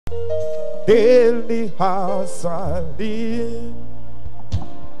daily house I live.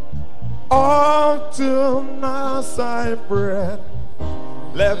 Until now I pray,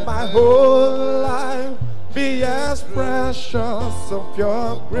 let my whole life be as precious of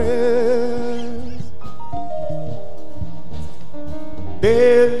your grace.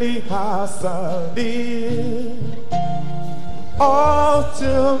 Daily house I live.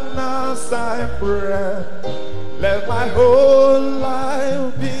 Until now I pray, let my whole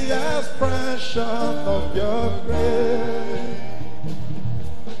life be as precious of your grace.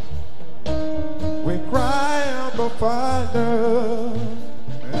 We cry out, Father,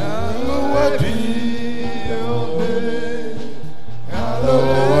 hallowed be your name,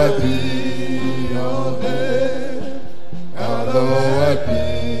 hallowed be your name, hallowed be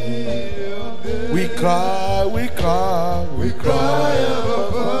your name. We cry, we cry, we cry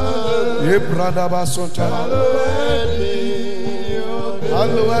out, Father, hallowed be your name,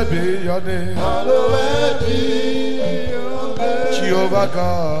 hallowed be your name, hallowed be your name, Jehovah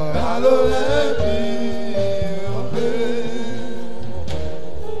God, hallowed be your name.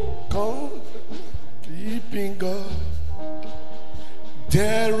 Come, keeping God,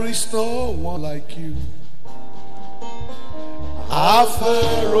 there is no one like you. Alpha,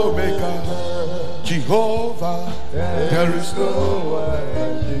 Omega, Jehovah, there is no one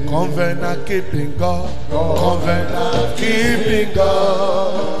like you. Covenant keeping God, covenant keeping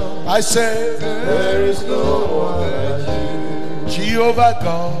God. I say, there is no one like you. Jehovah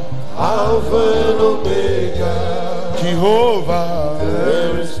God, Alpha and Omega, Jehovah,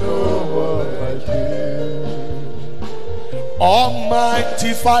 there is no one like you.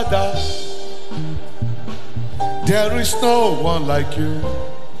 Almighty Father, there is no one like you.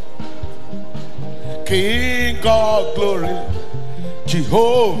 King of glory,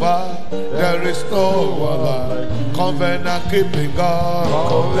 Jehovah, there is no one like you. Covenant keeping God,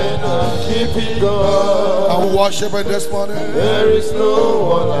 covenant keeping God. I'm worshiping this morning. There is no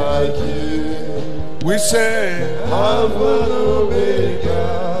one like you. We say, Alpha and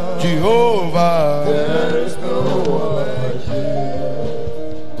Omega, Jehovah, there is no one like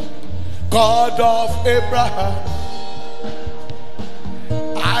you. God of Abraham,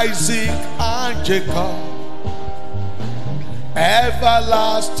 Isaac and Jacob,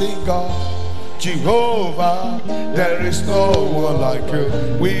 everlasting God, Jehovah, there is no one like you.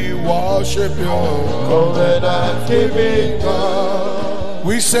 We worship you, covenant keeping God.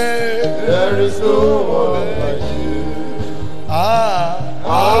 We say, there is no one like you.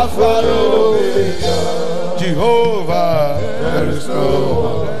 Alpha and Omega, Jehovah, there is no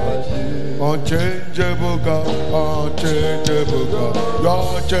one like you. Unchangeable God, unchangeable God,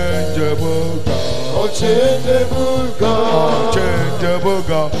 unchangeable God, unchangeable God, unchangeable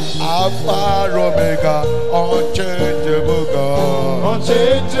God, Alpha and Omega, unchangeable God,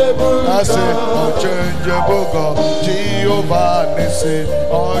 unchangeable God. I say unchangeable God, Jehovah Nissi,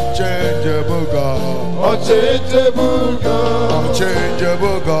 unchangeable God, unchangeable God,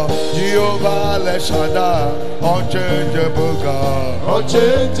 unchangeable God, Jehovah Leshadai, unchangeable God,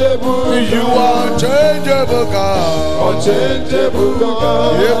 unchangeable. You are unchangeable God, unchangeable God.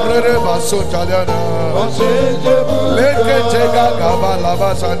 Unchangeable you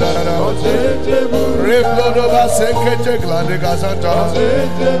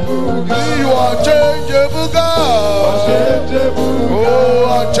are unchangeable God,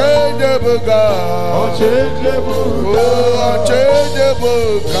 oh unchangeable God, oh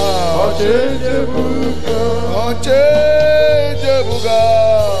unchangeable God, unchangeable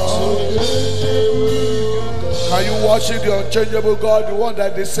God. Can you worship the unchangeable God, the one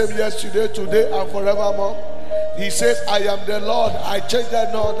that is the same yesterday, today, and forevermore? He says, I am the Lord, I change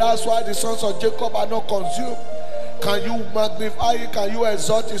that not. That's why the sons of Jacob are not consumed. Can you magnify Him? Can you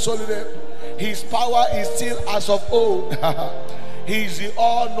exalt His holy name? His power is still as of old. He is the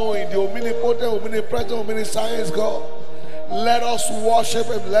all-knowing, the omnipotent, omnipresent, omniscient God. Let us worship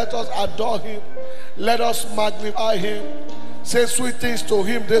Him. Let us adore Him. Let us magnify Him. Say sweet things to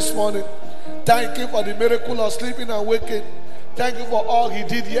Him this morning. Thank Him for the miracle of sleeping and waking. Thank you for all He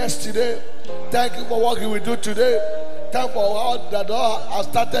did yesterday. Thank you for what He will do today. Thank you for all that God has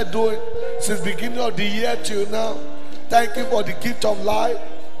started doing since the beginning of the year till now. Thank you for the gift of life.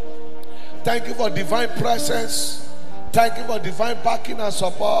 Thank you for divine presence. Thank you for divine backing and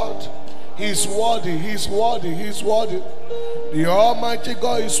support. He is worthy. He is worthy. He is worthy. The Almighty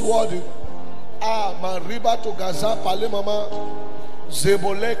God is worthy. Mariba to Gaza Pale Mama.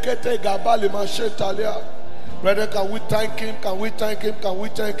 Zebolekete Gabali Mashetalia. Brother, can we thank Him? Can we thank Him? Can we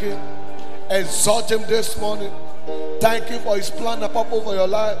thank Him? Exalt Him this morning. Thank you for His plan and purpose for your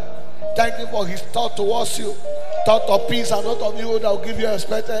life. Thank you for His thought towards you. Thought of peace and not of evil that will give you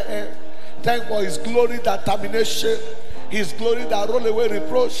expected end. Thank for His glory that terminates shame. His glory that roll away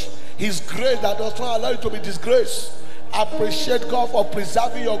reproach. His grace that does not allow you to be disgraced. Appreciate God for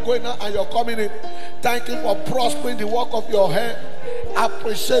preserving your going out and your coming in. Thank Him for prospering the work of your hand.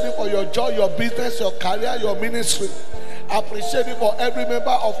 Appreciate Him for your joy, your business, your career, your ministry. Appreciate Him for every member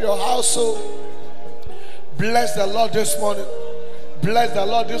of your household. Bless the Lord this morning. Bless the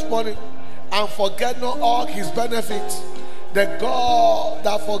Lord this morning. And forget not all His benefits. The God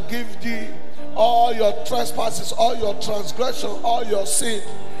that forgives thee all your trespasses, all your transgression, all your sin.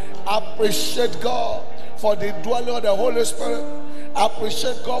 Appreciate God for the dwelling of the Holy Spirit.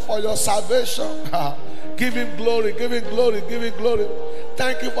 Appreciate God for your salvation. Give Him glory, give Him glory, give Him glory.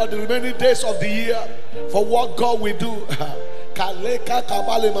 Thank you for the remaining days of the year, for what God will do.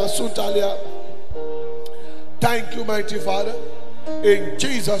 Thank you, mighty Father. In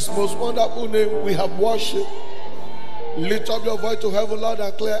Jesus' most wonderful name, we have worship. Lift up your voice to heaven loud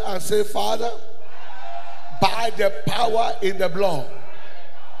and clear and say, Father, by the power in the blood,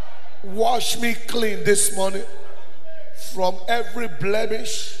 wash me clean this morning from every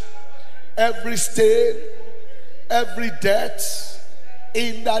blemish, every stain, every debt.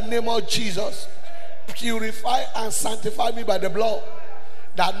 In the name of Jesus, purify and sanctify me by the blood,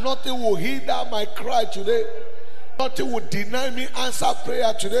 that nothing will hinder my cry today. Nothing will deny me answer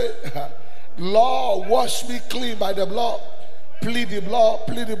prayer today. Lord, wash me clean by the blood. Plead the blood,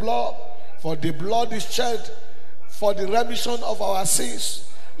 plead the blood. For the blood is shed for the remission of our sins.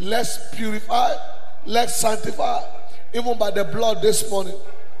 Let's purify, let's sanctify, even by the blood this morning.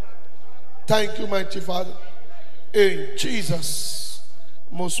 Thank you, mighty Father. In Jesus'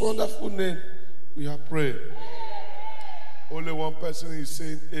 most wonderful name, we have prayed. Only one person is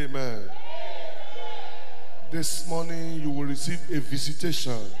saying amen. This morning you will receive a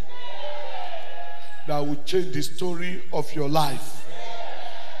visitation that will change the story of your life.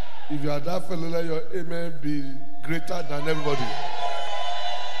 If you are that fellow, let your amen be greater than everybody.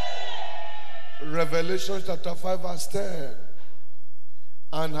 Revelation chapter 5 verse 10.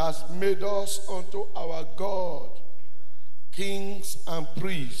 And has made us unto our God kings and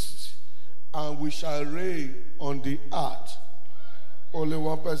priests, and we shall reign on the earth. Only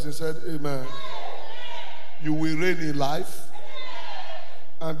one person said amen. You will reign in life.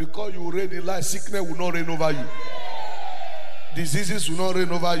 And because you will reign in life, sickness will not reign over you. Diseases will not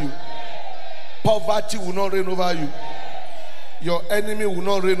reign over you. Poverty will not reign over you. Your enemy will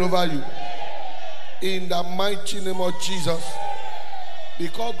not reign over you. In the mighty name of Jesus.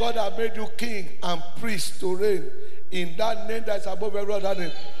 Because God has made you king and priest to reign in that name that is above every other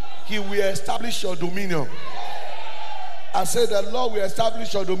name, He will establish your dominion. I said the Lord will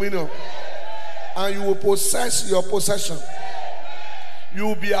establish your dominion. And you will possess your possession. You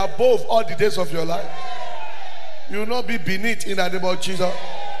will be above all the days of your life. You will not be beneath in the name of Jesus.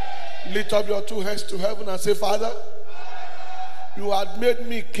 Lift up your two hands to heaven and say, Father, you had made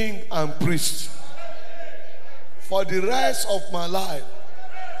me king and priest. For the rest of my life,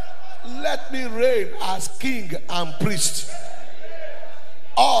 let me reign as king and priest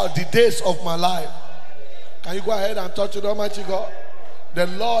all the days of my life. Can you go ahead and touch the Almighty God? The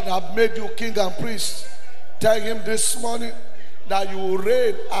Lord have made you king and priest. Tell Him this morning that you will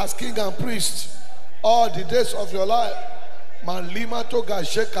reign as king and priest all the days of your life.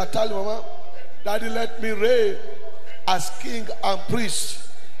 Daddy, let me reign as king and priest.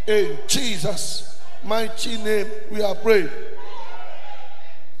 In Jesus' mighty name we are praying.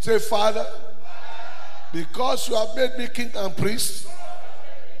 Say, Father, because you have made me king and priest,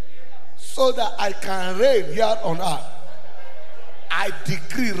 so that I can reign here on earth, I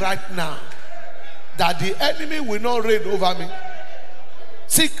decree right now that the enemy will not reign over me.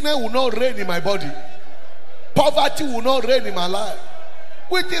 Sickness will not reign in my body. Poverty will not reign in my life.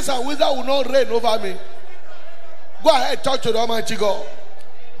 Witches and wizards will not reign over me. Go ahead, talk to the Almighty God.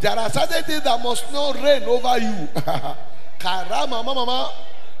 There are certain things that must not reign over you. Karama, mama,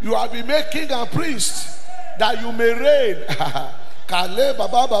 you have been made king and priest that you may reign. Kale,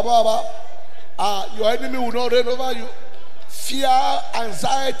 baba, baba. Your enemy will not reign over you. Fear,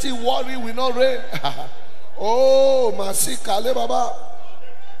 anxiety, worry will not reign. Oh, masi kale baba.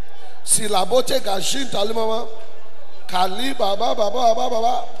 Silabote gashin tali mama. Kali baba baba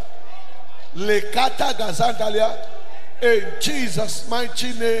baba. Lekata gazandalia. In Jesus'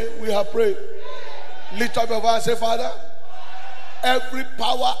 mighty name we have prayed. Lift up your voice and say, Father, every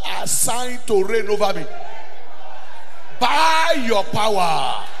power assigned to reign over me, by your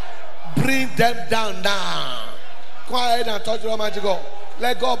power, bring them down now. Go ahead and touch the Almighty God.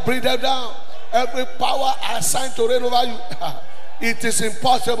 Let God bring them down. Every power assigned to reign over you, it is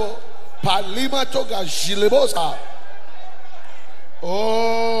impossible. Palima toga jilebosa.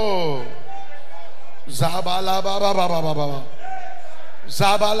 Oh. Zabala baba baba baba.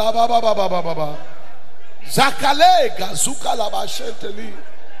 Zabala baba baba baba. Zakale gazuka la bashenteli.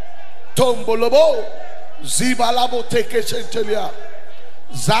 Tombolobo. Zibalabo teke shentelia.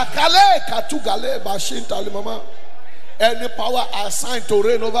 Zakale katugale bashintali mama. Any power assigned to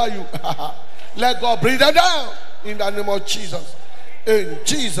reign over you, let God bring them down in the name of Jesus. In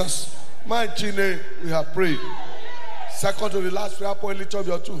Jesus' mighty name, we have prayed. Second to the last prayer point, lift up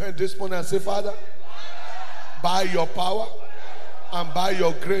your two hands this morning and say, Father, by your power and by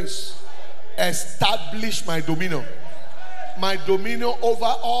your grace, establish my dominion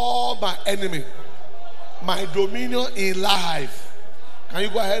over all my enemy, my dominion in life. Can you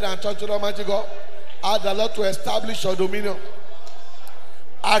go ahead and talk to the Almighty God? Ask the Lord to establish your dominion.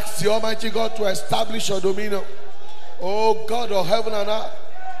 Ask the Almighty God to establish your dominion. Oh God of heaven and earth,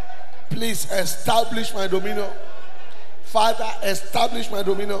 please establish my dominion. Father, establish my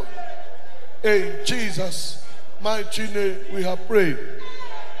dominion. In Jesus' mighty name we have prayed.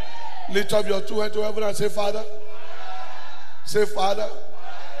 Lift up your two hands to heaven and say, Father. Say, Father,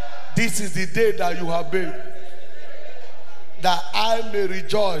 this is the day that you have made, that I may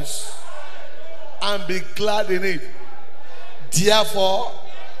rejoice and be glad in it. Therefore,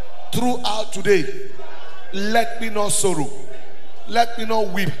 throughout today, let me not sorrow, let me not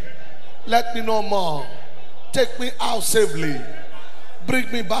weep, let me not mourn. Take me out safely,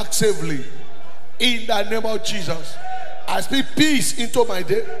 bring me back safely. In the name of Jesus, I speak peace into my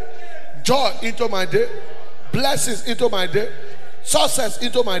day, joy into my day, blessings into my day, success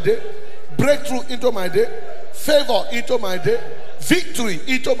into my day, breakthrough into my day, favor into my day, victory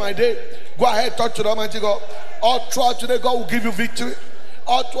into my day. Go ahead, talk to the Almighty God. All throughout today, God will give you victory.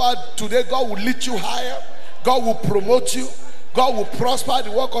 All throughout today, God will lift you higher. God will promote you. God will prosper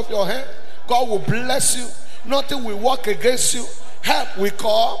the work of your hand. God will bless you. Nothing will work against you. Help will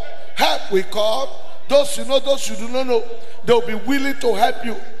come. Help will come. Those you know, those you do not know, they will be willing to help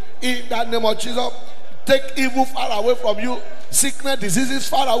you. In the name of Jesus, take evil far away from you. Sickness, diseases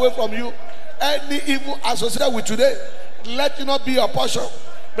far away from you. Any evil associated with today, let it not be your portion.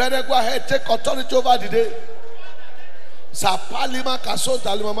 Brother, go ahead, take authority over the day. Sapalima kaso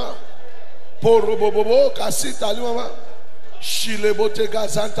talimama. Porobobobo kasi talimama. Shilebote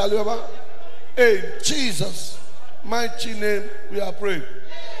gazan talimama. In Jesus' mighty name we are praying.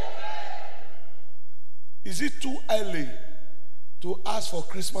 Is it too early to ask for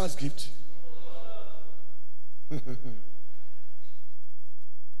Christmas gift?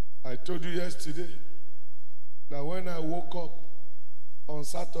 I told you yesterday that when I woke up on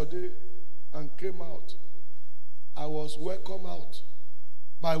Saturday and came out, I was welcomed out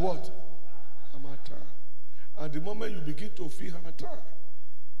by what? Harmattan. And the moment you begin to feel Harmattan,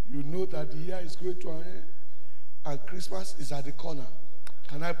 you know that the year is going to an end and Christmas is at the corner.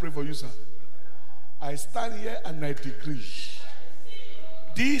 Can I pray for you, sir? I stand here and I decree,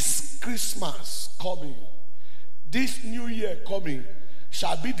 this Christmas coming, this new year coming,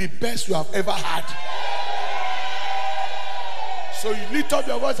 shall be the best you have ever had. So you lift up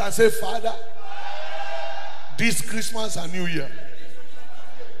your voice and say, Father, this Christmas and New Year,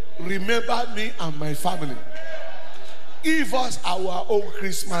 remember me and my family. Give us our own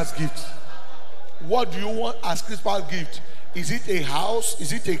Christmas gift. What do you want as Christmas gift? Is it a house?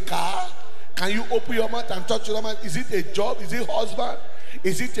 Is it a car? Can you open your mouth and touch your mouth? Is it a job? Is it husband?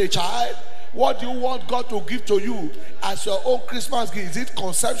 Is it a child? What do you want God to give to you as your own Christmas gift? Is it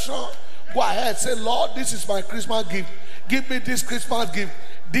conception? Go ahead, say, Lord, this is my Christmas gift. Give me this Christmas gift.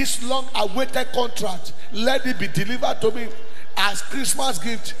 This long-awaited contract, let it be delivered to me as Christmas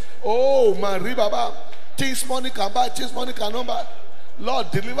gift. Oh, my Baba, things money can buy, things money cannot buy.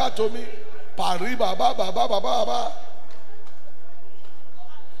 Lord, deliver to me.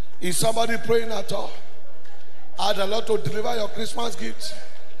 Is somebody praying at all? Ask the Lord to deliver your Christmas gift.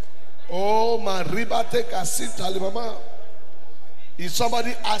 Oh, my riba take a seat, Talimama. Is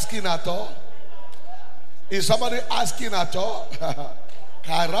somebody asking at all? Is somebody asking at all?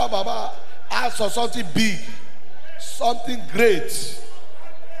 Karababa, ask for something big, something great.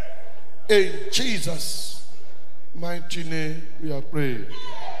 In Jesus' mighty name we are praying.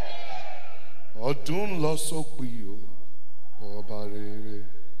 Ọdún lọ sópin o, ọba rere.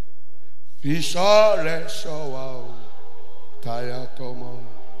 Fi ṣọ́ rẹ̀ ṣọ́ wa o, táyà tọmọ.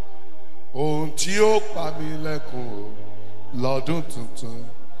 Ohun tí ó pa mí lẹ́kùn o, lọ́dún tuntun.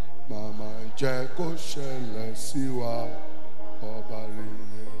 Màmá jẹ́ kó ṣẹlẹ̀ sí wa, ọba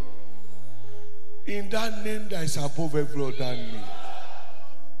rere. In that name that is above every other name.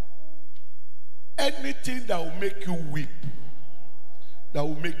 Anything that will make you weep, that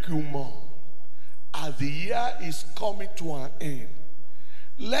will make you more. As the year is coming to an end,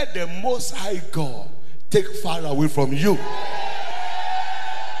 let the Most High God take fire away from you.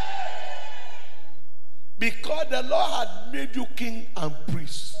 Because the Lord had made you king and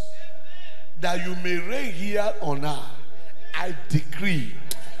priest, that you may reign here on earth. I decree,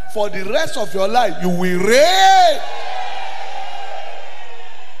 for the rest of your life, you will reign.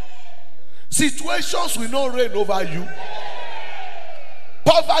 Situations will not reign over you.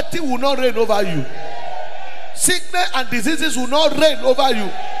 Poverty will not reign over you. Sickness and diseases will not reign over you.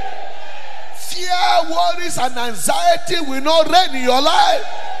 Fear, worries, and anxiety will not reign in your life.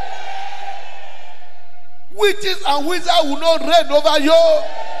 Witches and wizards will not reign over you.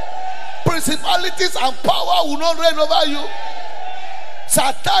 Principalities and power will not reign over you.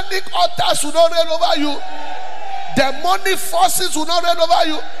 Satanic altars will not reign over you. Demonic forces will not reign over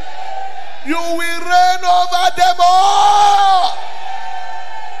you. You will reign over them all.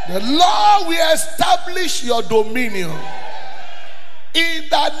 The Lord will establish your dominion in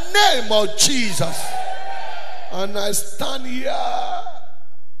the name of Jesus. And I stand here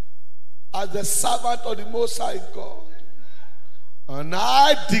as the servant of the Most High God, and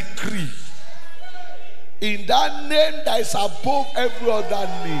I decree, in that name that is above every other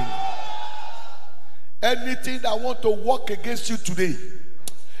name, anything that want to work against you today,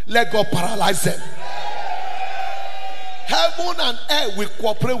 let God paralyze them. Heaven and earth will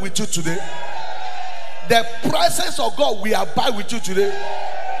cooperate with you today. The presence of God will abide with you today.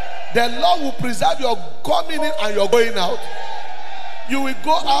 The Lord will preserve your coming in and your going out. You will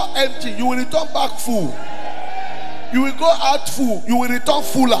go out empty, you will return back full. You will go out full, you will return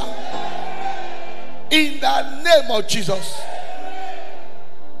fuller. In the name of Jesus,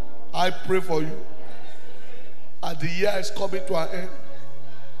 I pray for you. As the year is coming to an end,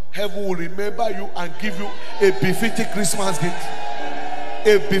 heaven will remember you and give you a befitting Christmas gift,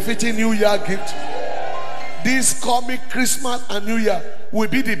 a befitting New Year gift. This coming Christmas and New Year will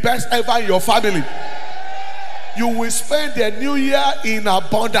be the best ever in your family. You will spend the New Year in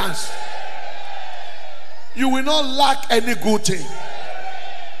abundance. You will not lack any good thing.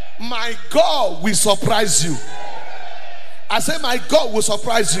 My God will surprise you. I say my God will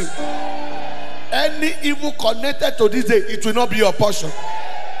surprise you. Any evil connected to this day, it will not be your portion.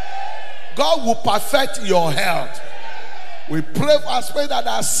 God will perfect your health. We pray for our spirits that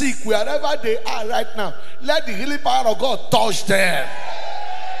are sick wherever they are right now. Let the healing power of God touch them.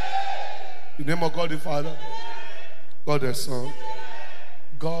 In the name of God the Father, God the Son,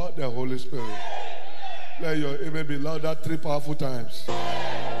 God the Holy Spirit. Let your amen be louder 3 powerful times.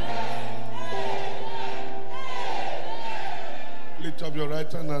 Lift up your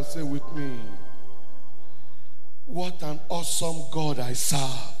right hand and say with me, what an awesome God I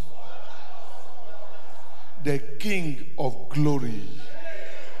serve. The King of glory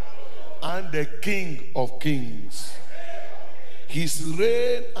and the King of kings. His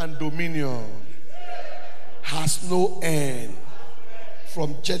reign and dominion has no end.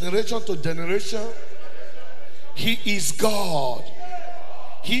 From generation to generation, He is God.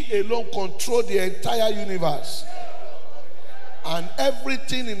 He alone controls the entire universe. And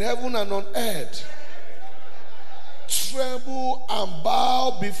everything in heaven and on earth tremble and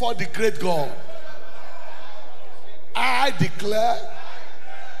bow before the great God. I declare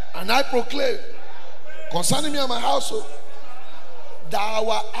and I proclaim concerning me and my household that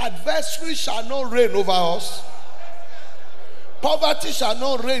our adversary shall not reign over us. Poverty shall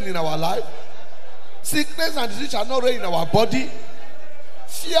not reign in our life. Sickness and disease shall not reign in our body.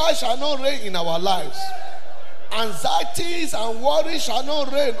 Fear shall not reign in our lives. Anxieties and worries shall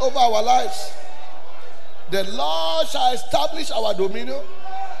not reign over our lives. The Lord shall establish our dominion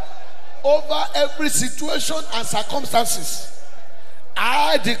over every situation and circumstances.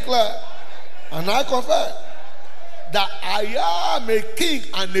 I declare and I confess that I am a king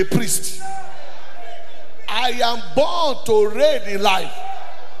and a priest. I am born to reign in life.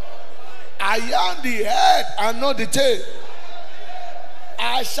 I am the head and not the tail.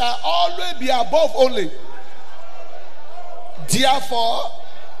 I shall always be above only. Therefore,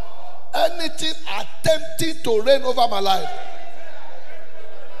 anything attempting to reign over my life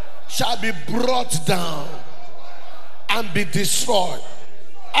shall be brought down and be destroyed.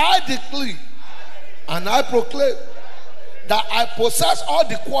 I declare and I proclaim that I possess all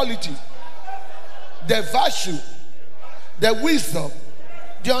the quality, the virtue, the wisdom,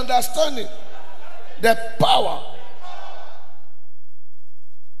 the understanding, the power,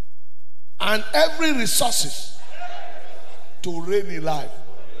 and every resources to reign in life.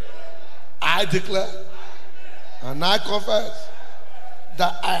 I declare and I confess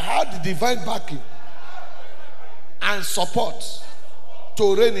that I have the divine backing and support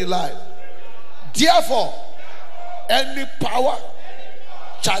to reign in life. Therefore, any power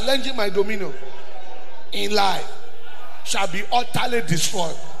challenging my dominion in life shall be utterly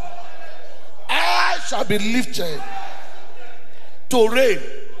destroyed. I shall be lifted to reign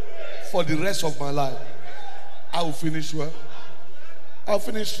for the rest of my life. I will finish well. I'll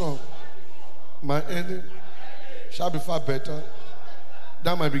finish strong. My ending shall be far better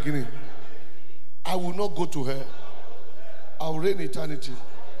than my beginning. I will not go to hell. I will reign eternity.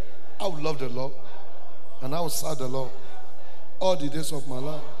 I will love the Lord and I will serve the Lord all the days of my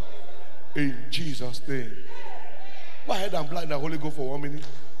life. In Jesus' name. Go ahead and blind the Holy Ghost for 1 minute.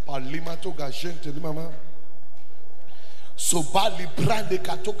 Palima to gajente mama. Sobali brande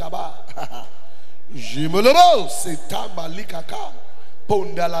katogaba. Jimolobo setamba likaka.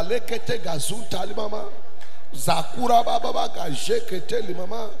 Pondala lekete gazunta limama. Zakura baba gajekete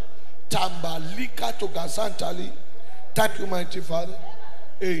limama. Tambalika to gazantali. Thank you, mighty Father.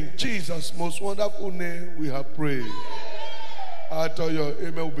 In Jesus' most wonderful name we have prayed. I tell you,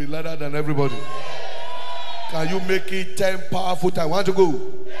 amen will be louder than everybody. Can you make it 10 powerful times? Want to go?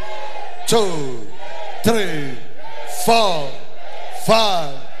 2, 3, 4,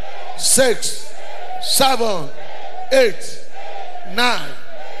 5, 6, 7, 8, 9.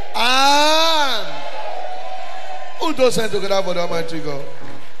 And who does stand together for the Almighty God?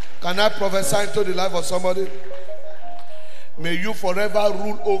 Can I prophesy into the life of somebody? May you forever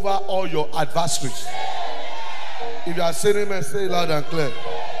rule over all your adversaries. If you are saying amen, say it loud and clear.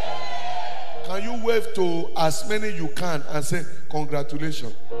 Can you wave to as many you can and say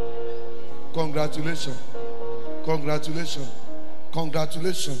congratulations, congratulations, congratulations,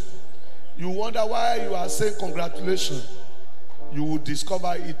 congratulations. You wonder why you are saying congratulations. You will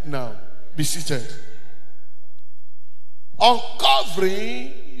discover it now. Be seated.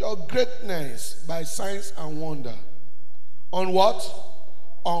 Uncovering your greatness by signs and wonder. On what?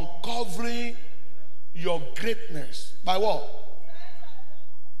 Uncovering your greatness. By what?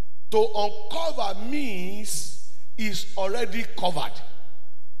 To uncover means is already covered.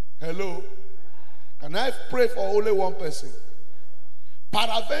 Hello? Can I pray for only one person?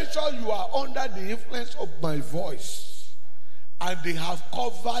 Peradventure, you are under the influence of my voice and they have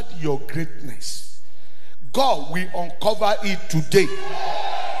covered your greatness. God will uncover it today.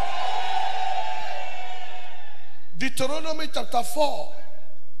 Deuteronomy chapter 4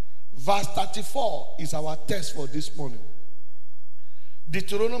 verse 34 is our text for this morning.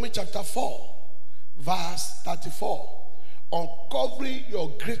 Deuteronomy chapter 4 verse 34. Uncovering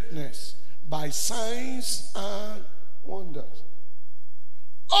your greatness by signs and wonders.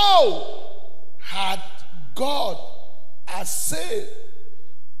 Oh, had God essayed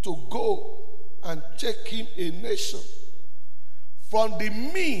to go and take him a nation from the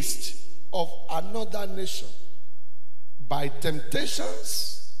midst of another nation by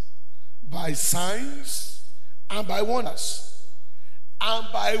temptations, by signs, and by wonders, and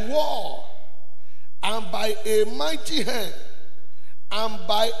by war, and by a mighty hand, and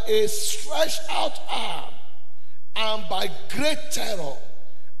by a stretched out arm, and by great terror,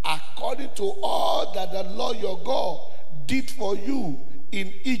 according to all that the Lord your God did for you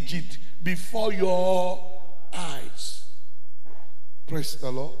in Egypt before your eyes. Praise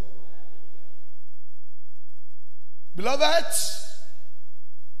the Lord. Beloved,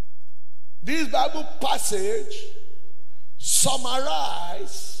 this Bible passage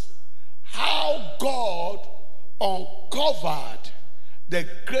summarizes how God uncovered the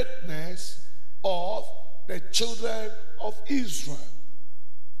greatness of the children of Israel.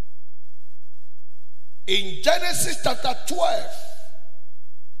 In Genesis chapter 12,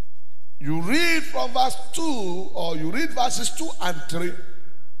 you read from verse 2, or you read verses 2 and 3,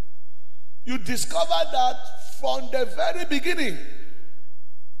 you discover that from the very beginning,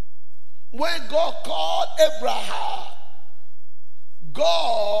 when God called Abraham,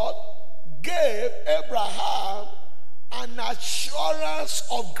 God gave Abraham an assurance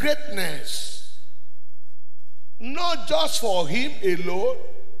of greatness, not just for him alone,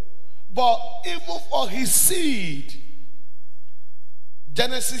 but even for his seed.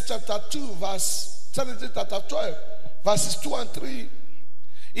 Genesis chapter 2 verse 17, chapter 12 verses 2 and 3.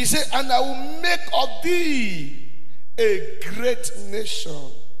 He said, and I will make of thee a great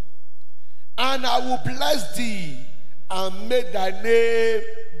nation, and I will bless thee and make thy name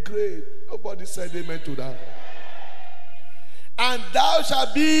great. Nobody said amen to that. And thou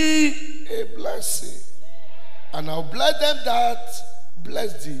shalt be a blessing, and I will bless them that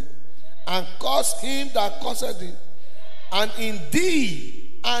bless thee, and curse him that curseth thee. And in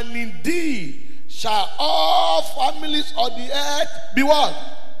thee shall all families of the earth be what?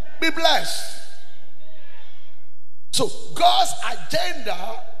 Be blessed. So God's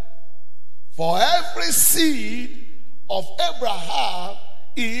agenda for every seed of Abraham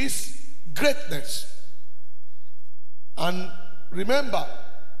is greatness. And remember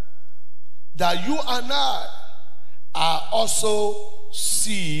that you and I are also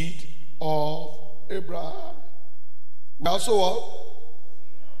seed of Abraham. We are also what?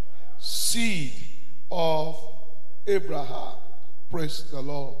 Seed of Abraham. Praise the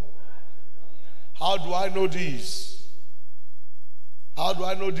Lord. How do I know this? How do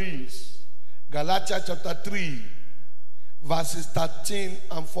I know this? Galatians chapter 3, verses 13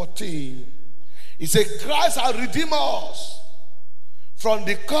 and 14. It says, Christ has redeemed us from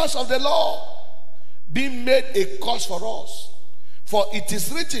the curse of the law, being made a curse for us. For it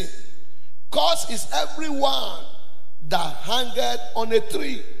is written, cursed is everyone that hangeth on a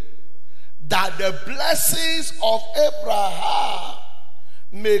tree, that the blessings of Abraham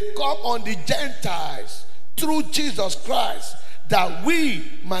may come on the Gentiles through Jesus Christ, that we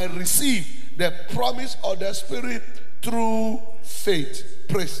might receive the promise of the Spirit through faith.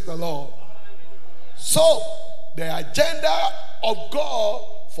 Praise the Lord. So, the agenda of God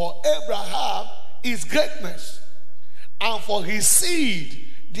for Abraham is greatness. And for his seed,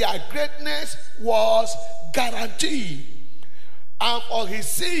 their greatness was guaranteed. And for his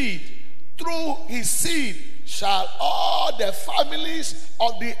seed, through his seed, shall all the families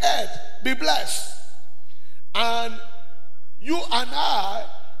of the earth be blessed. And you and I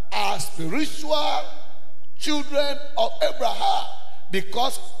are spiritual children of Abraham,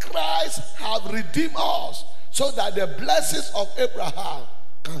 because Christ have redeemed us so that the blessings of Abraham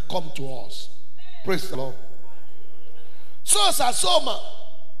can come to us. Praise the Lord. So, Sasoma,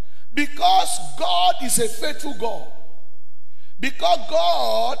 because God is a faithful God, because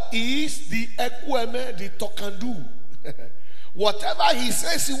God is the ekweme, the tokandu. Whatever he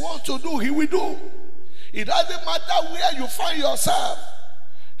says he wants to do, he will do. It doesn't matter where you find yourself.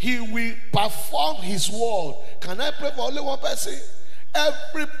 He will perform his word. Can I pray for only one person?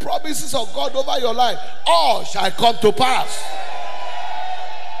 Every promises of God over your life, all shall come to pass.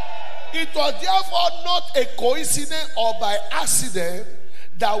 It was therefore not a coincidence or by accident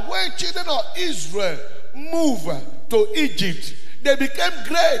that when children of Israel moved to Egypt, they became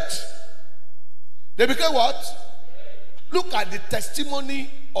great. They became what? Look at the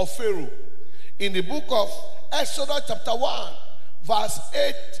testimony of Pharaoh in the book of Exodus chapter 1, verse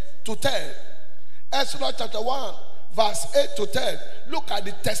 8 to 10. Exodus chapter 1, verse 8 to 10. Look at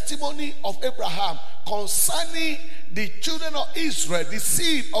the testimony of Abraham concerning the children of Israel, the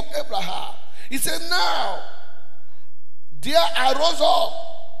seed of Abraham. He said, now there arose up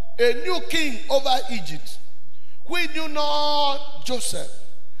a new king over Egypt, we knew not Joseph.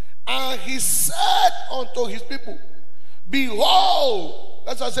 And he said unto his people, behold,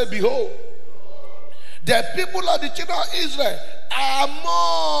 that's what I said, behold, the people of the children of Israel are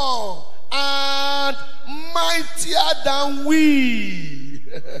more and mightier than we.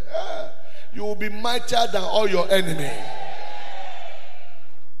 You will be mightier than all your enemies.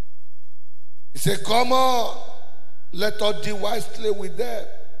 He said, come on, let us deal wisely with them,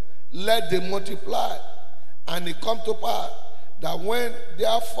 let them multiply. And it come to pass that when they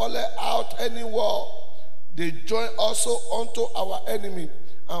are fallen out any war, they join also unto our enemy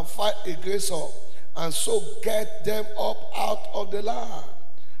and fight against us, and so get them up out of the land.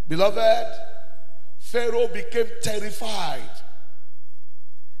 Beloved, Pharaoh became terrified.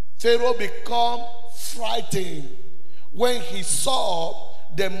 Pharaoh became frightened when he saw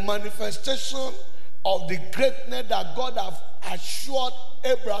the manifestation of the greatness that God have assured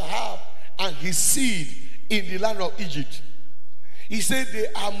Abraham and his seed in the land of Egypt. He said they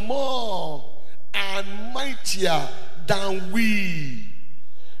are more and mightier than we.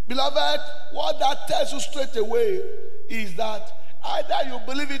 Beloved, what that tells you straight away is that either you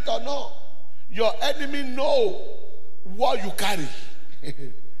believe it or not, your enemy know what you carry.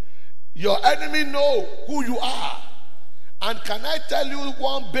 Your enemy know who you are. And can I tell you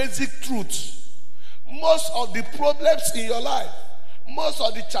one basic truth? Most of the problems in your life, most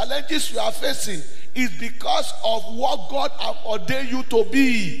of the challenges you are facing is because of what God has ordained you to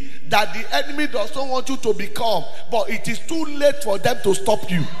be, that the enemy does not want you to become. But it is too late for them to stop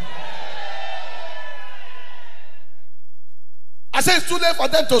you. I said it's too late for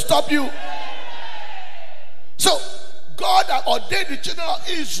them to stop you. So, God has ordained the children of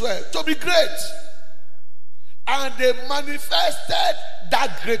Israel to be great. And they manifested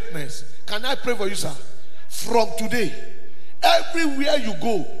that greatness. Can I pray for you, sir? From today, everywhere you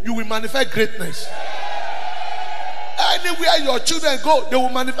go, you will manifest greatness. Anywhere your children go, they will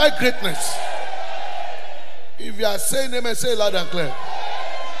manifest greatness. If you are saying amen, say loud and clear.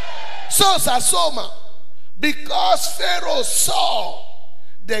 So, Sasoma, Because Pharaoh saw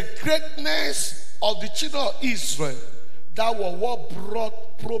the greatness of the children of Israel, that was what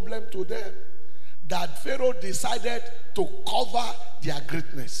brought problem to them. That Pharaoh decided to cover their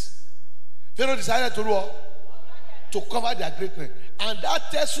greatness. Pharaoh decided to do what? To cover their greatness. And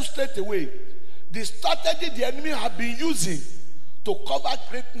that tells you straight away the strategy the enemy have been using to cover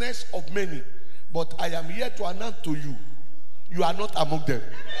greatness of many. But I am here to announce to you, you are not among them.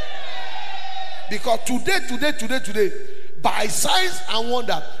 Because today, by signs and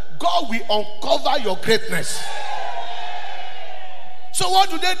wonder, God will uncover your greatness. So what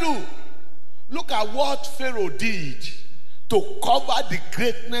do? Look at what Pharaoh did to cover the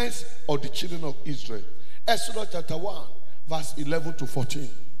greatness of the children of Israel. Exodus chapter 1, verse 11 to 14.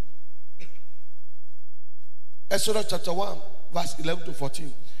 Exodus chapter 1, verse 11 to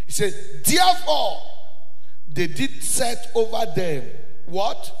 14. It says, therefore, they did set over them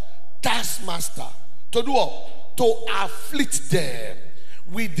what? Taskmaster. To do what? To afflict them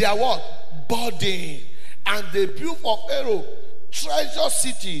with their what? Burden. And they built for Pharaoh treasure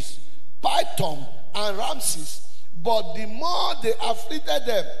cities, Python and Ramses. But the more they afflicted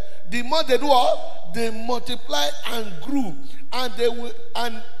them, the more they do what? They multiplied and grew. And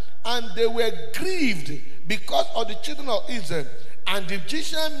they were grieved because of the children of Israel. And the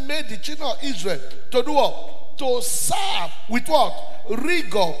Egyptians made the children of Israel to do what? To serve with what?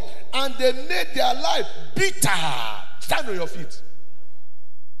 Rigor. And they made their life bitter. Stand on your feet.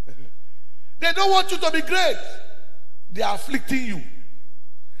 They don't want you to be great. They are afflicting you.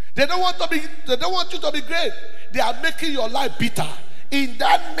 They don't want you to be great. They are making your life bitter. In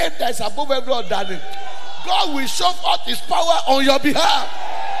that name that is above every other name, God will show forth his power on your behalf.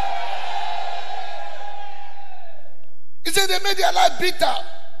 He said they made their life bitter.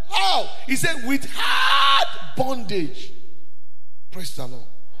 How? He said with hard bondage. Praise the Lord.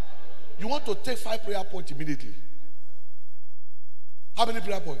 You want to take 5 prayer points immediately. How many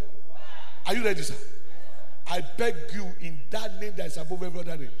prayer points? Are you ready, sir? I beg you in that name that is above every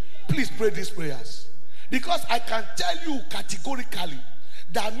other name, please pray these prayers. Because I can tell you categorically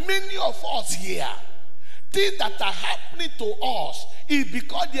that many of us here, things that are happening to us is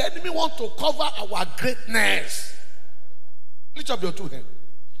because the enemy wants to cover our greatness. Lift up your 2 hands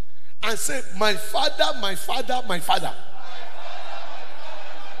and say, my Father, my Father, my Father.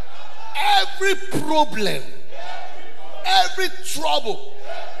 Every problem, every trouble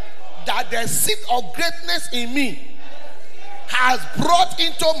that the seed of greatness in me has brought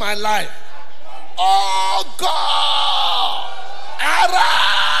into my life, oh God,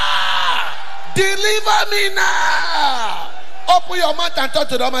 arise, deliver me now. Open your mouth and talk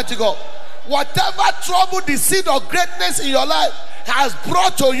to the Almighty God. Whatever trouble the seed of greatness in your life has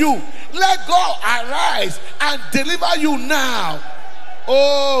brought to you, let God arise and deliver you now.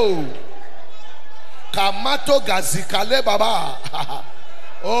 Oh, Kamato Gazikale Baba.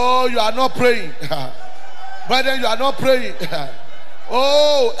 Oh, you are not praying. Brethren, you are not praying.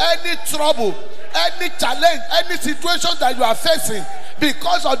 Oh, any trouble, any challenge, any situation that you are facing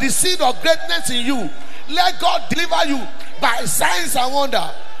because of the seed of greatness in you, let God deliver you by signs and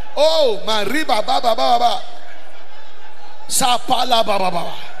wonder. Oh, Mariba Baba Baba. Sapala Baba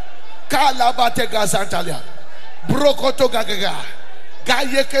Baba. Kalabate Gazantalia. Brokoto Gagaga.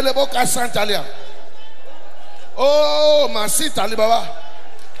 Gayekelebo Kasantalia. Oh, Masita Libaba.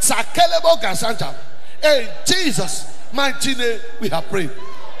 Sakelebo Gazanta. In Jesus' mighty name we have prayed.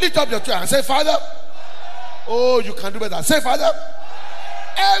 Lift up your two hands and say, Father. Oh, you can do better. Say, Father.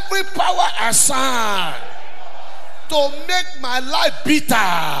 Every power assigned to make my life bitter,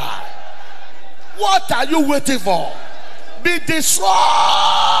 what are you waiting for? Be destroyed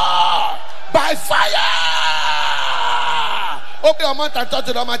by fire. Open your mouth and talk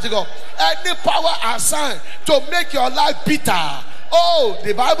to the Almighty God. Any power assigned to make your life bitter. Oh,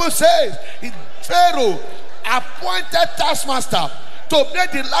 the Bible says Pharaoh appointed taskmaster to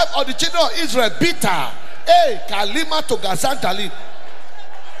make the life of the children of Israel bitter. Hey, Kalima to Gazantali.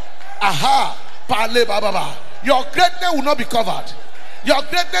 Aha, Pale Baba. Your greatness will not be covered. Your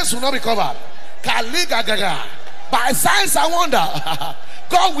greatness will not be covered. Kaliga Gaga. By signs and wonder,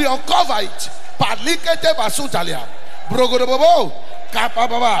 God will uncover it. Palikete Basutalia. Brogodobobo.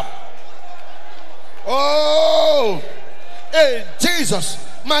 Kapababa. Oh, in Jesus'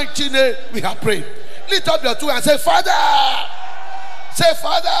 mighty name we have prayed. Lift up your two and say, Father. Say,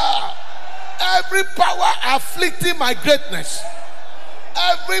 Father. Every power afflicting my greatness.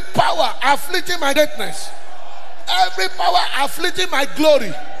 Every power afflicting my greatness. Every power afflicting my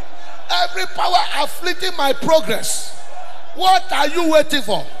glory. Every power afflicting my progress. What are you waiting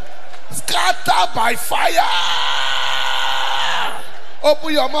for? Scatter by fire.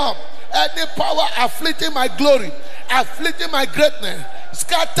 Open your mouth Any power afflicting my glory, afflicting my greatness,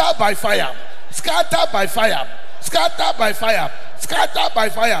 scattered by fire, scattered by fire, scattered by fire, scattered by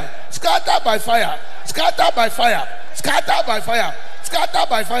fire, scattered by fire, scattered by fire, scattered by fire, scattered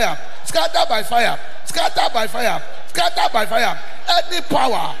by fire, scattered by fire, scattered by fire, scattered by fire. Any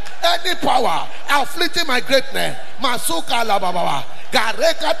power afflicting my greatness, Masuka la baba,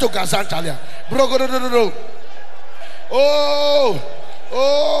 Gareka to Gazantalia, Brogododo.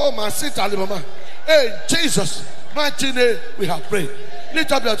 Oh, Masita Limama. Hey, Jesus, mighty name we have prayed.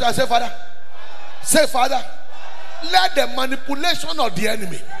 Lift up your child. Say, Father, let the manipulation of the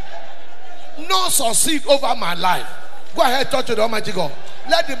enemy not succeed over my life. Go ahead, touch the Almighty God.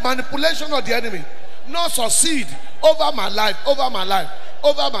 Let the manipulation of the enemy not succeed over my life, over my life,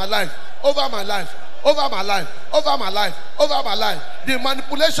 over my life, over my life, over my life, over my life, over my life. The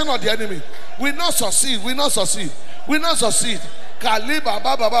manipulation of the enemy will not succeed, will not succeed, will not succeed. Kaliba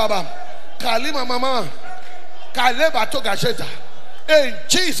baba baba, Kalima mama, Kaleba togasheta. In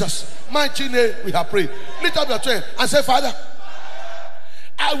Jesus' mighty name we have prayed. Lift up your hand and say, Father,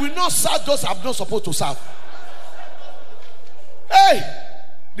 I will not serve those I'm not supposed to serve. Hey,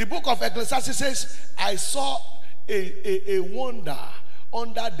 the book of Ecclesiastes says, I saw a wonder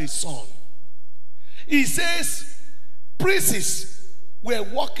under the sun. He says, princes were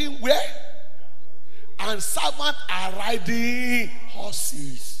walking where? And servants are riding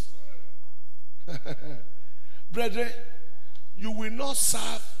horses. Brethren, you will not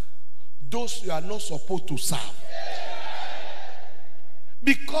serve those you are not supposed to serve.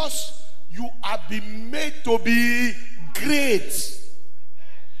 Because you have been made to be great.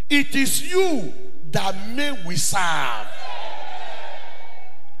 It is you that men will serve.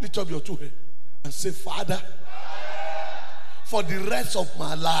 Lift up your two hands and say, Father, for the rest of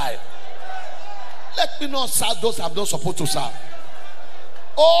my life, let me not serve those I'm not supposed to serve.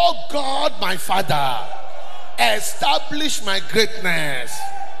 Oh God, my Father, establish my greatness.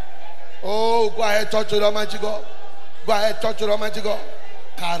 Oh, go ahead, touch the Almighty God. Go ahead, touch the Almighty God.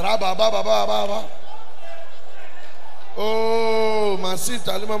 Karaba baba baba. Oh,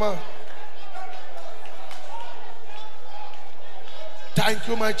 Masita mama. Thank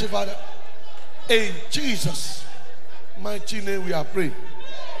you, mighty Father. In Jesus' mighty name we are praying.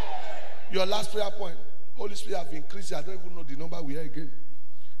 Your last prayer point. Holy Spirit have increased. I don't even know the number we are again.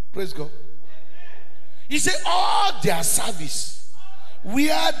 Praise God. He said all their service,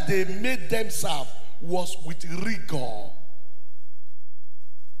 where they made them serve, was with rigor.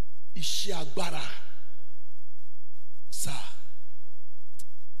 Ishiagbara. Sir,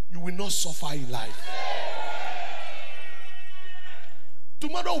 you will not suffer in life.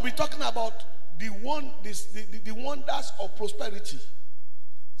 Tomorrow we'll be talking about the wonders of prosperity.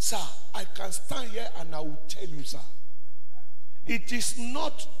 Sir, I can stand here and I will tell you, sir, it is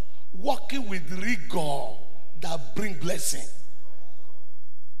not working with rigor that bring blessing.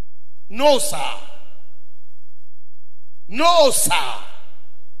 No, sir. No, sir.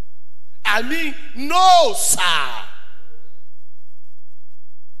 I mean, no, sir.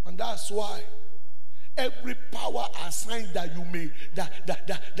 And that's why every power assigned that you may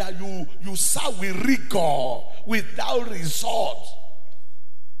that you serve with rigor without result,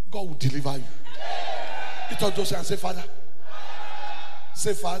 God will deliver you. Lift up those hands and say, Father.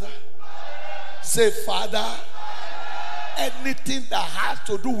 Say, Father. Say, Father. Anything that has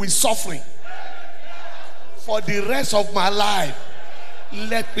to do with suffering for the rest of my life,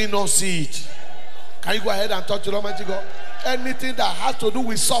 let me not see it. Can you go ahead and touch the Almighty God? Anything that has to do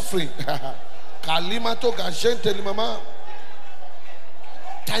with suffering.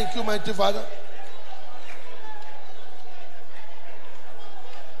 Thank you, mighty Father.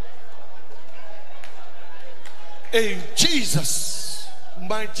 In Jesus'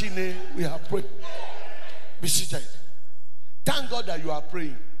 mighty name we have prayed. Be seated. Thank God that you are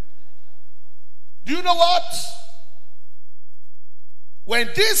praying. Do you know what? When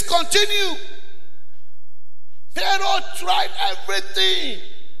this continues, Pharaoh tried everything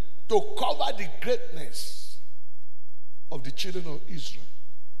to cover the greatness of the children of Israel.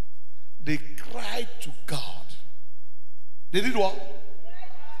 They cried to God. They did what?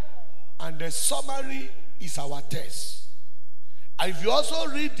 And the summary is our text. And if you also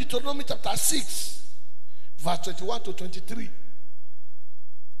read Deuteronomy chapter 6, verse 21 to 23.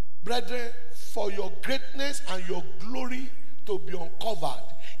 Brethren, for your greatness and your glory to be uncovered,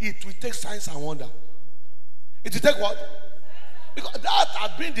 it will take signs and wonder. It will take what? Because that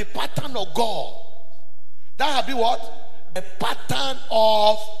has been the pattern of God. That has been what? The pattern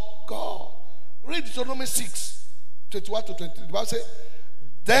of God. Read Deuteronomy 6, 21 to 23. The Bible says,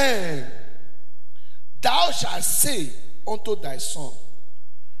 then thou shalt say unto thy son,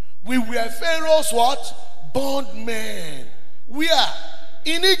 We were Pharaoh's what? Bondmen. Where?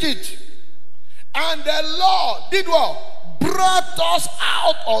 In Egypt. And the Lord did what? Brought us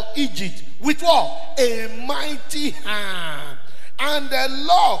out of Egypt with what? A mighty hand. And the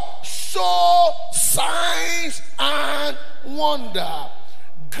Lord showed signs and wonder,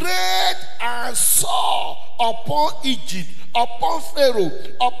 great and sore, upon Egypt, upon Pharaoh,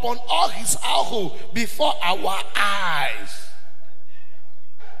 upon all his household, before our eyes.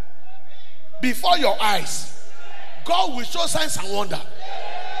 Before your eyes, God will show signs and wonder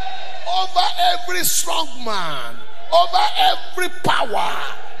over every strong man, over every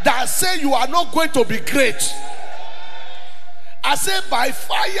power that say you are not going to be great. I say by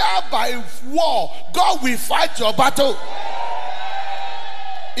fire, by war, God will fight your battle.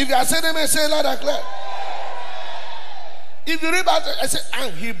 If you are saying amen, say loud and clear. If you read about it, I say,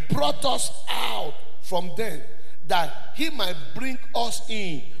 and he brought us out from them, that he might bring us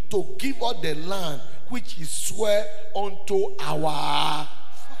in to give us the land which he swore unto our father.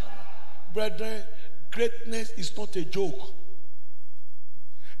 Brethren, greatness is not a joke.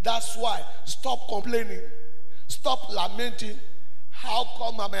 That's why stop complaining, stop lamenting. How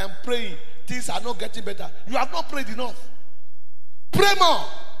come I am praying, things are not getting better? You have not prayed enough. Pray more.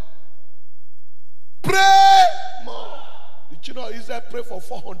 Pray more. The children of Israel pray for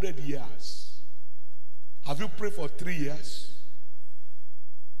 400 years. Have you prayed for 3 years?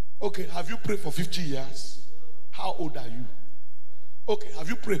 Okay, have you prayed for 50 years? How old are you? Okay, have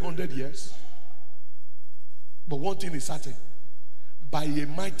you prayed 100 years? But one thing is certain. By a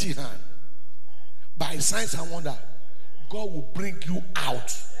mighty hand, by signs and wonder, God will bring you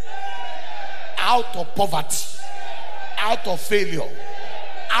out. Out of poverty. Out of failure.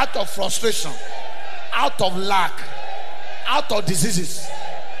 Out of frustration. Out of lack. Out of diseases.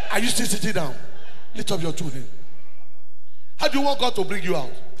 Are you still sitting down? Lift up your two hands. How do you want God to bring you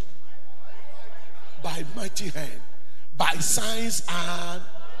out? By mighty hand. By signs and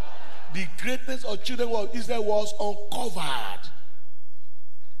the greatness of children of Israel was uncovered.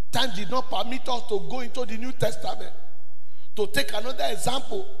 Time did not permit us to go into the New Testament. To take another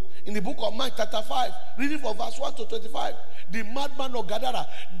example, in the book of Mark chapter 5, reading from verse 1 to 25, the madman of Gadara,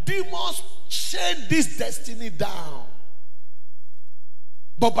 demons chained this destiny down.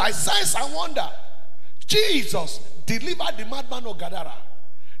 But by signs and wonder, Jesus delivered the madman of Gadara.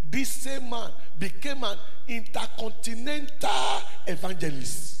 This same man became an intercontinental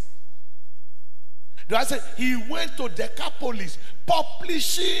evangelist. I said he went to Decapolis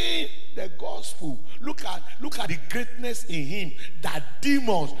publishing the gospel. Look at the greatness in him that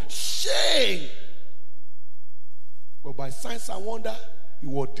demons shame. But by signs and wonder, he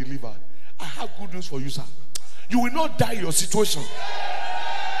was delivered. I have good news for you, sir. You will not die in your situation.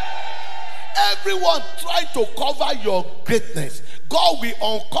 Everyone try to cover your greatness. God will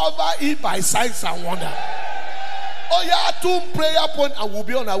uncover it by signs and wonder. Oh yeah, 2 prayer point and we'll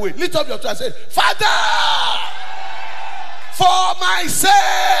be on our way. Lift up your two and say, Father, for my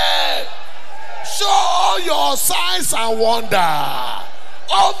sake, show your signs and wonder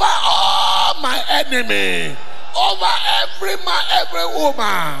over all my enemy, over every man, every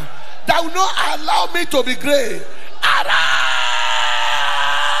woman that will not allow me to be great.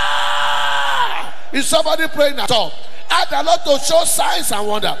 Is somebody praying at all? Ask the Lord to show signs and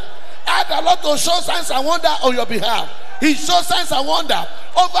wonder. Ask the Lord to show signs and wonder on your behalf. He shows signs and wonder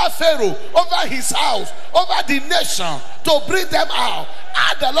over Pharaoh, over his house, over the nation, to bring them out.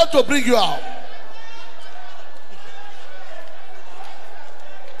 Ask the Lord to bring you out.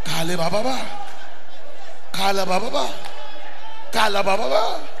 Kale baba, kala baba, kala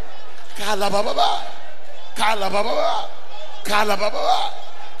baba, kala baba, kala baba, kala baba,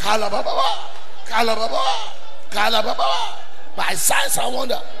 kala baba, kala baba, kala baba. By signs and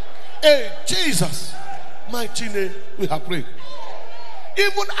wonder. Hey, Jesus, mighty name, we have prayed.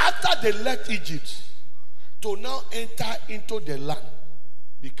 Even after they left Egypt, to now enter into the land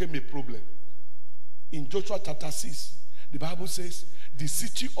became a problem. In Joshua chapter 6, the Bible says the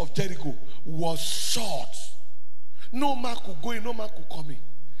city of Jericho was shut. No man could go in, no man could come in.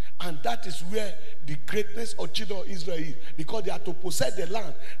 And that is where the greatness of children of Israel is, because they had to possess the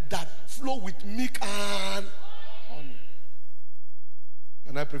land that flow with milk and honey.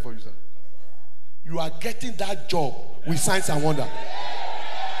 And I pray for you, sir. You are getting that job with signs and wonder.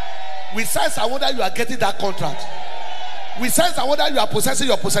 With signs and wonder, you are getting that contract. With signs and wonder, you are possessing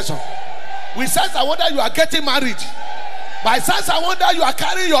your possession. With signs and wonder, you are getting married. By signs and wonder, you are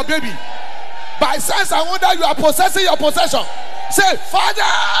carrying your baby. By signs and wonder, you are possessing your possession. Say, Father,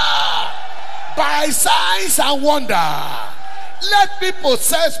 by signs and wonder, let me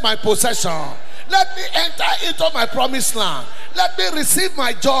possess my possession. Let me enter into my promised land. Let me receive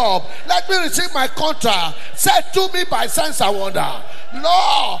my job. Let me receive my contract. Said to me by signs and wonder.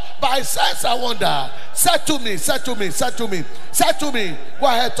 Lord, by signs and wonder. Said to me, said to me, said to me, said to me. Go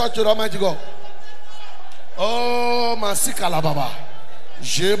ahead, touch your Almighty God. Oh, Masika la Baba.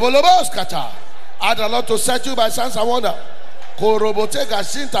 Jebolobos kata. Add a lot to set you by signs and wonder. Korobote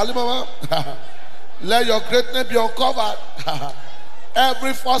gashin talimama. Let your greatness be uncovered.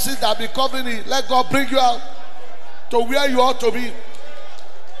 Every forces that be covering it, let God bring you out to where you ought to be.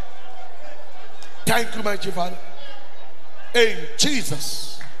 Thank you, mighty Father. In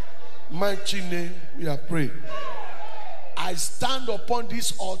Jesus' mighty name, we are praying. I stand upon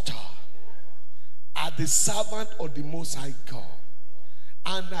this altar as the servant of the Most High God,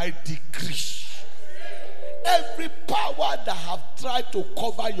 and I decree every power that have tried to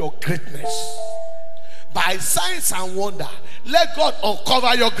cover your greatness by signs and wonder, let God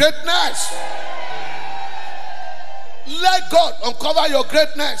uncover your greatness. Let God uncover your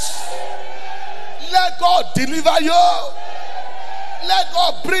greatness. Let God deliver you. Let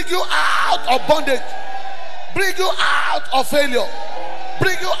God bring you out of bondage, bring you out of failure,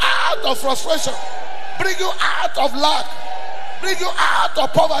 bring you out of frustration, bring you out of lack, bring you out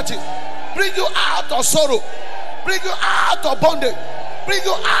of poverty, bring you out of sorrow, bring you out of bondage, bring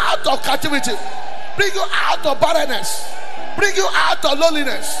you out of captivity, bring you out of barrenness, bring you out of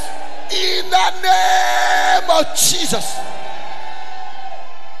loneliness. In the name of Jesus.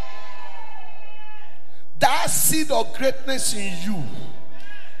 That seed of greatness in you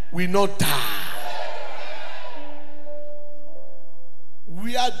will not die.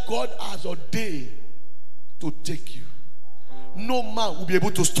 Where God has ordained to take you, no man will be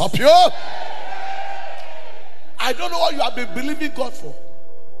able to stop you. I don't know what you have been believing God for.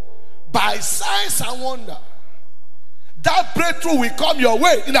 By signs and wonder, that breakthrough will come your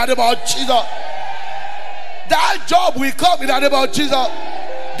way in the name of Jesus. That job will come in the name of Jesus.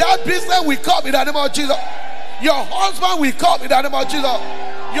 That business will come in the name of Jesus. Your husband will come in the name of Jesus.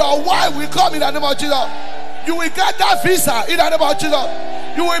 Your wife will come in the name of Jesus. You will get that visa in the name of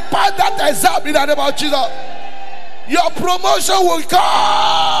Jesus. You will pass that exam in the name of Jesus. Your promotion will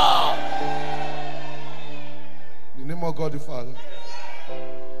come. In the name of God the Father,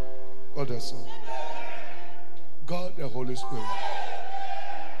 God the Son, God the Holy Spirit.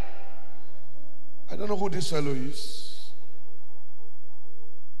 I don't know who this fellow is.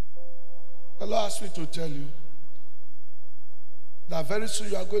 The Lord asked me to tell you that very soon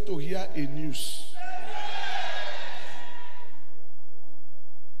you are going to hear a news.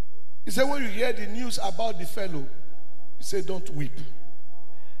 He said, when you hear the news about the fellow, he said, don't weep,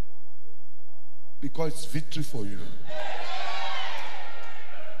 because it's victory for you.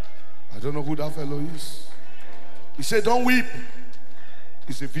 I don't know who that fellow is. He said, don't weep,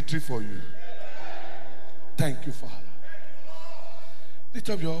 it's a victory for you. Thank you, Father. Lift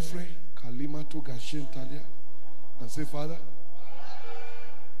up your offering, Kalima to Gashin Talia, and say, Father,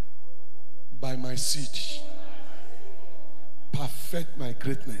 by my seed, perfect my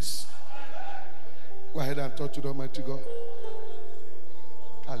greatness. Go ahead and talk to the Almighty God.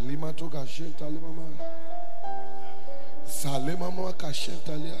 Kalima to Gashin Talia, Salema Mama Gashin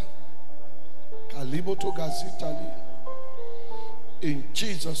Talia, Kalibo to Gashin Talia. In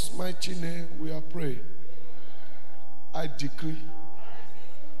Jesus' mighty name, we are praying. I decree,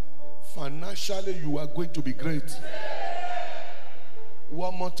 financially you are going to be great.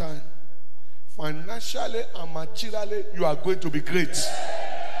 One more time. Financially and materially you are going to be great.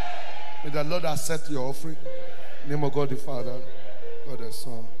 May the Lord accept your offering. In the name of God the Father, God the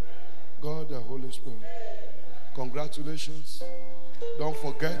Son, God the Holy Spirit. Congratulations. Don't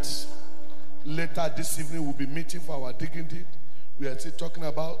forget, later this evening we'll be meeting for our digging deep. We are still talking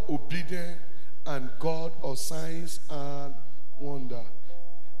about obedience and God of signs and wonder.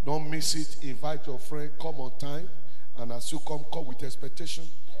 Don't miss it. Invite your friend. Come on time. And as you come with expectation.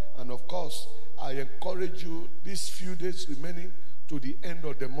 And of course, I encourage you these few days remaining to the end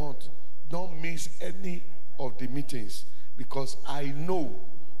of the month. Don't miss any of the meetings. Because I know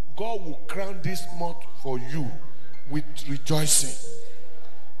God will crown this month for you with rejoicing.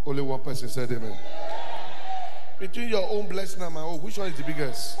 Only one person said amen. Between your own blessing and my own, which one is the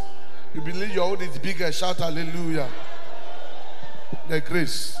biggest? You believe your own is the biggest? Shout hallelujah. The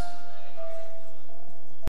grace.